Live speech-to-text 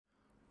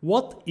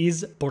What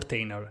is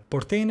Portainer?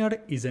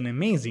 Portainer is an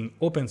amazing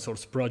open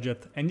source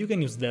project, and you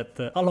can use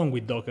that along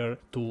with Docker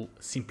to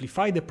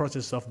simplify the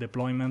process of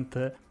deployment,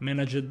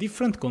 manage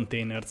different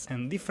containers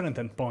and different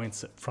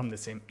endpoints from the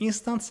same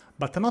instance,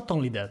 but not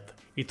only that,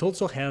 it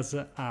also has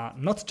a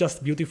not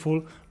just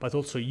beautiful but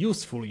also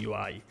useful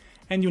UI.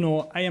 And you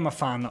know, I am a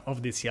fan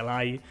of the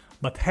CLI,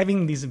 but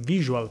having this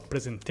visual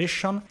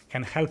presentation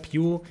can help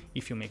you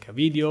if you make a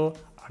video,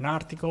 an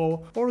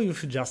article, or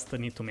if you just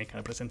need to make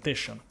a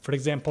presentation. For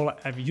example,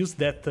 I've used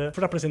that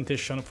for a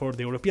presentation for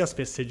the European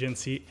Space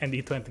Agency and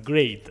it went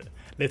great.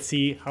 Let's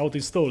see how to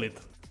install it.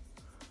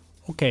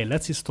 Okay,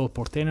 let's install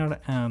Portainer,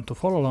 and to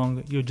follow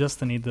along you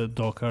just need the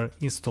Docker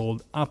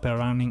installed up and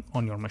running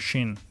on your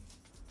machine.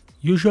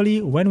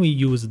 Usually when we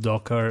use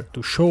Docker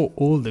to show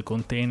all the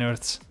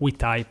containers, we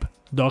type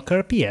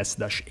docker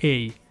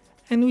ps-a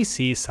and we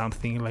see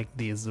something like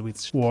this,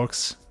 which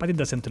works, but it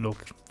doesn't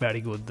look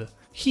very good.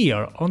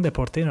 Here on the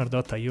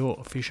portainer.io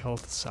official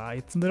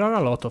site there are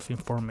a lot of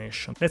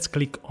information. Let's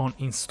click on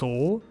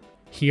install.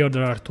 Here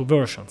there are two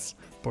versions,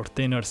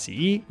 Portainer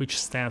CE, which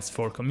stands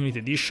for Community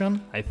Edition,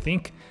 I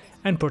think,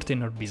 and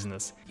Portainer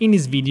Business. In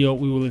this video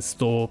we will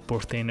install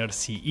Portainer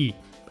CE.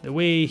 By the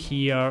way,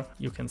 here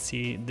you can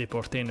see the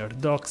Portainer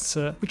docs,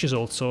 which is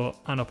also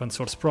an open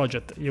source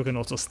project. You can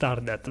also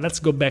start that. Let's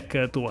go back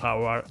to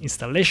our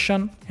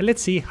installation and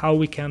let's see how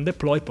we can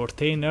deploy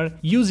Portainer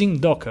using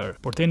Docker.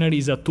 Portainer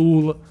is a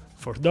tool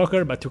for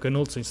Docker, but you can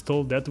also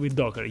install that with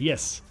Docker.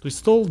 Yes, to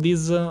install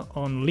this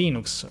on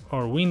Linux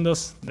or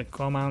Windows, the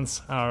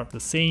commands are the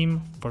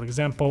same. For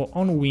example,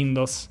 on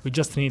Windows, we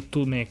just need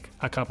to make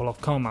a couple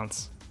of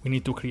commands. We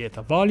need to create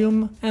a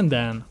volume and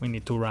then we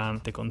need to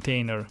run the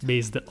container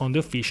based on the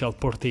official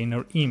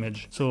Portainer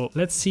image. So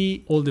let's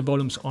see all the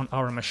volumes on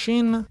our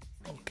machine.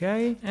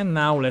 Okay, and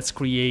now let's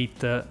create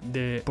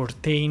the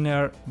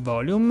Portainer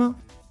volume.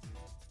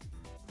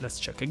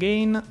 Let's check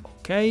again.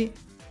 Okay,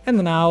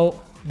 and now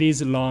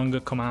this long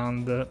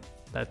command,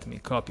 let me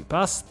copy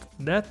paste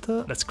that,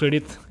 let's clear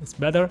it, it's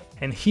better.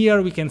 And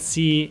here we can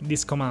see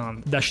this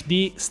command,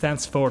 -d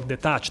stands for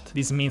detached.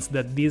 This means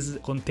that this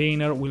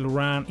container will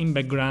run in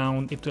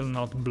background, it will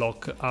not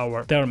block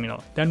our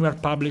terminal. Then we are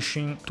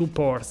publishing two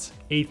ports,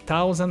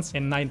 8000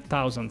 and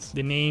 9000.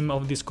 The name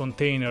of this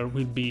container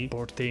will be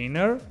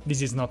Portainer.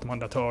 This is not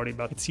mandatory,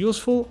 but it's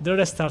useful. The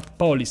restart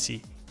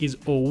policy is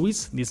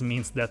always. This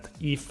means that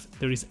if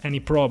there is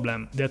any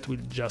problem, that will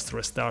just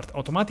restart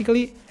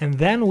automatically. And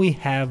then we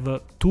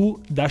have two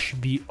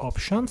 -v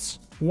options.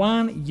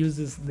 One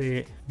uses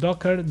the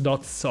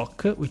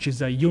docker.sock, which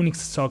is a Unix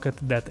socket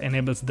that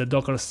enables the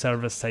Docker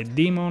server-side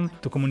daemon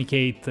to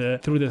communicate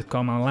through the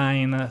command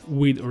line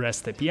with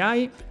REST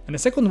API. And the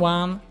second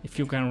one, if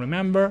you can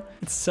remember,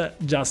 it's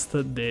just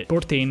the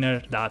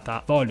Portainer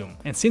data volume.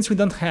 And since we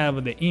don't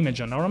have the image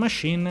on our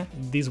machine,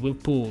 this will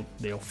pull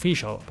the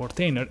official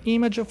Portainer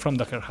image from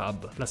Docker Hub.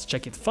 Let's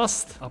check it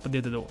fast,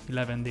 updated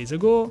 11 days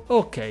ago.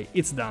 Okay,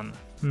 it's done.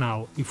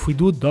 Now, if we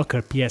do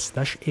docker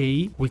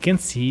ps-a, we can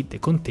see the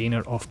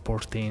container of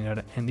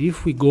Portainer, and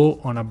if we go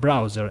on a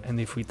browser and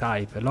if we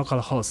type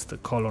localhost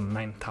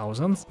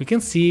 :9000, we can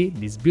see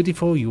this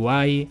beautiful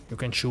UI. You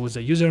can choose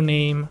a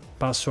username,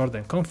 password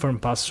and confirm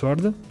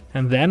password,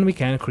 and then we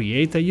can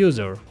create a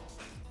user.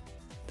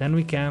 Then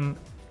we can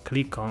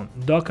click on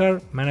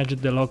Docker, manage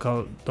the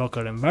local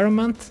Docker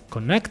environment,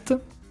 connect,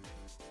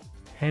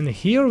 and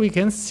here we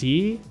can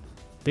see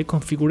the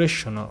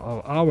configuration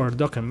of our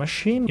Docker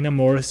machine in a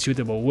more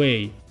suitable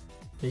way.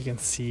 You can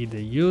see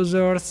the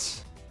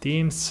users,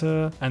 teams,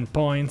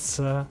 endpoints,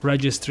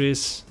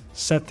 registries,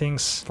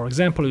 settings. For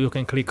example, you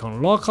can click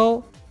on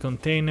local,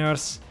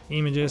 containers,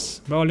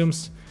 images,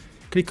 volumes,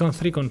 click on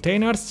 3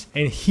 containers,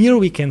 and here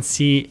we can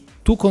see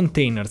 2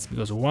 containers,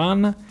 because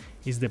one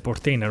is the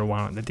Portainer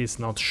one that is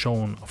not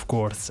shown, of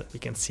course. We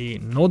can see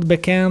Node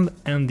backend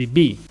and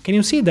DB. Can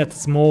you see that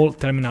small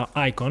terminal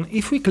icon?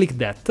 If we click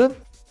that,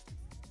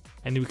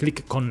 and we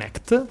click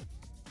connect,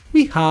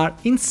 we are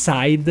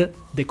inside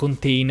the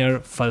container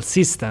file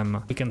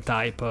system. We can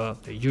type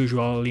the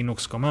usual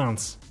Linux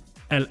commands,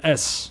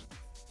 ls.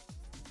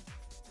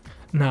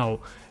 Now,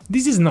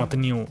 this is not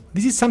new.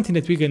 This is something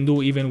that we can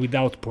do even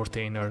without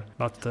Portainer.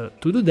 But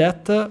to do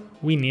that,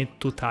 we need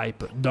to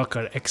type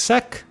docker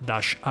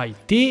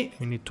exec-it.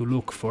 We need to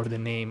look for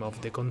the name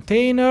of the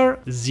container,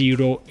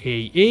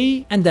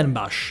 0AA, and then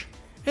bash.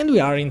 And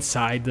we are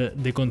inside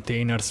the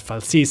container's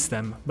file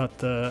system, but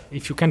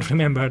if you can't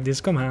remember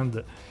this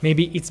command,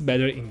 maybe it's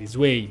better in this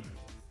way.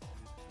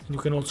 You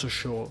can also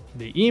show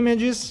the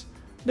images,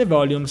 the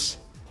volumes,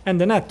 and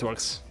the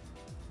networks.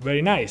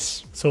 Very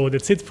nice! So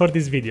that's it for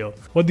this video.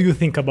 What do you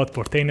think about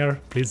Portainer?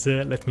 Please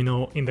let me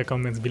know in the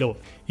comments below.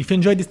 If you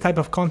enjoyed this type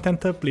of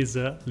content, please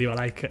leave a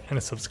like and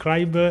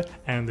subscribe,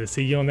 and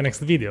see you on the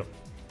next video.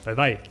 Bye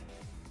bye!